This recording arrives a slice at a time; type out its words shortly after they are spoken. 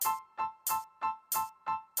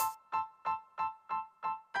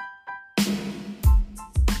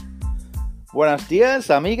Buenos dias,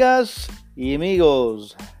 amigas y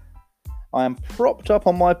amigos. I am propped up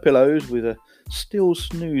on my pillows with a still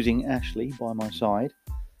snoozing Ashley by my side,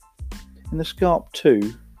 in the scarp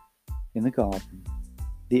too, in the garden.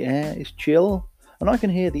 The air is chill, and I can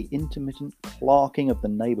hear the intermittent clarking of the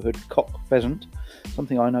neighbourhood cock pheasant,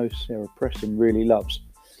 something I know Sarah Preston really loves.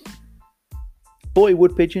 Boy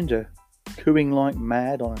wood pigeons are cooing like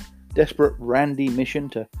mad on a desperate randy mission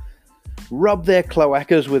to rub their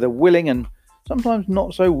cloacas with a willing and sometimes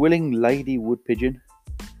not so willing lady wood pigeon.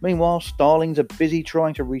 Meanwhile, starlings are busy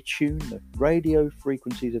trying to retune the radio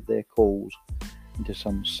frequencies of their calls into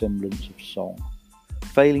some semblance of song,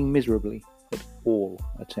 failing miserably at all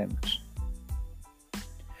attempts.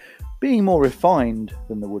 Being more refined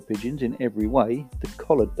than the wood pigeons in every way, the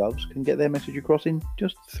collared doves can get their message across in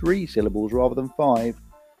just 3 syllables rather than 5.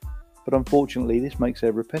 But unfortunately, this makes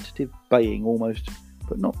their repetitive baying almost,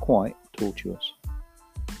 but not quite, tortuous.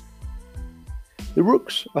 The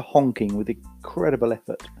rooks are honking with incredible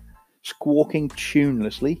effort, squawking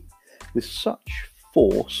tunelessly with such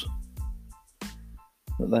force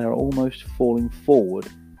that they are almost falling forward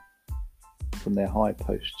from their high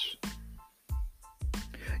posts.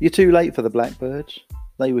 You're too late for the blackbirds.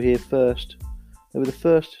 They were here first. They were the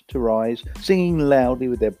first to rise, singing loudly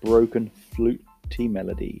with their broken fluty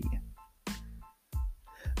melody,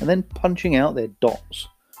 and then punching out their dots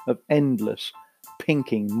of endless,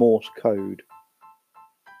 pinking Morse code.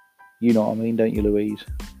 You know what I mean, don't you, Louise?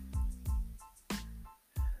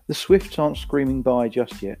 The swifts aren't screaming by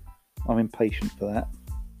just yet. I'm impatient for that.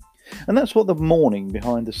 And that's what the morning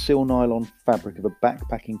behind the Silnylon fabric of a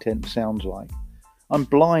backpacking tent sounds like. I'm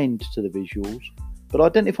blind to the visuals, but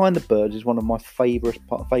identifying the birds is one of my favourite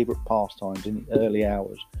pastimes in the early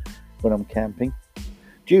hours when I'm camping.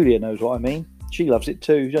 Julia knows what I mean. She loves it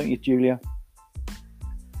too, don't you, Julia?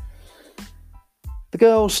 The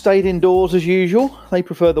girls stayed indoors as usual. They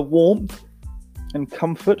prefer the warmth and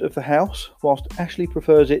comfort of the house, whilst Ashley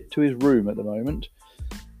prefers it to his room at the moment.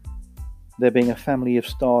 There being a family of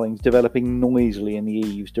starlings developing noisily in the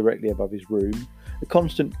eaves directly above his room, the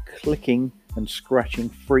constant clicking and scratching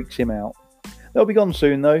freaks him out. They'll be gone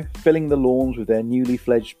soon though, filling the lawns with their newly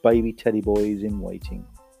fledged baby teddy boys in waiting.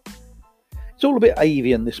 It's all a bit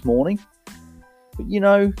avian this morning, but you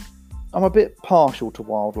know, I'm a bit partial to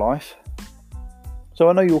wildlife. So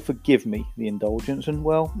I know you'll forgive me the indulgence, and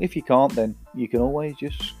well, if you can't, then you can always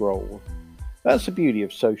just scroll. That's the beauty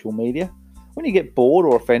of social media. When you get bored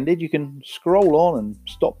or offended, you can scroll on and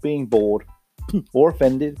stop being bored or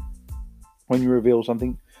offended when you reveal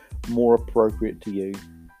something more appropriate to you.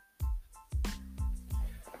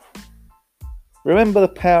 Remember, the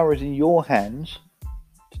power is in your hands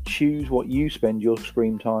to choose what you spend your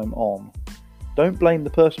screen time on. Don't blame the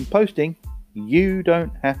person posting. You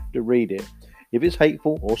don't have to read it. If it's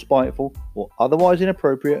hateful or spiteful or otherwise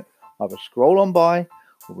inappropriate, either scroll on by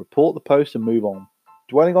or report the post and move on.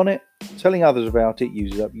 Dwelling on it, telling others about it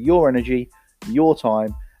uses up your energy, your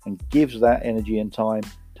time, and gives that energy and time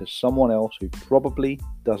to someone else who probably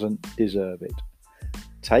doesn't deserve it.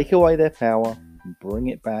 Take away their power and bring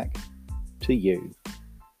it back to you.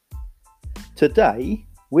 Today,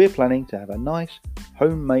 we're planning to have a nice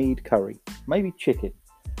homemade curry, maybe chicken.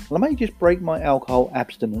 And I may just break my alcohol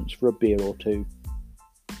abstinence for a beer or two.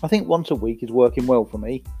 I think once a week is working well for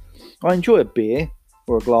me. I enjoy a beer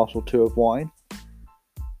or a glass or two of wine,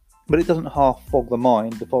 but it doesn't half fog the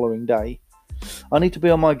mind the following day. I need to be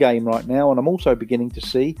on my game right now, and I'm also beginning to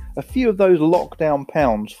see a few of those lockdown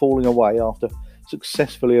pounds falling away after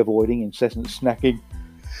successfully avoiding incessant snacking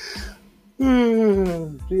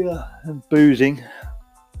and boozing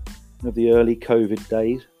of the early COVID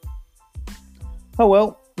days. Oh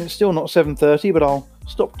well, it's still not 7:30, but I'll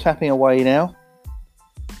stop tapping away now.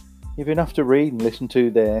 You've enough to read and listen to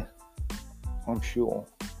there, I'm sure.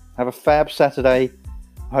 Have a fab Saturday.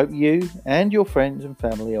 I hope you and your friends and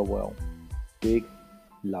family are well. Big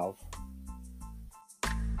love.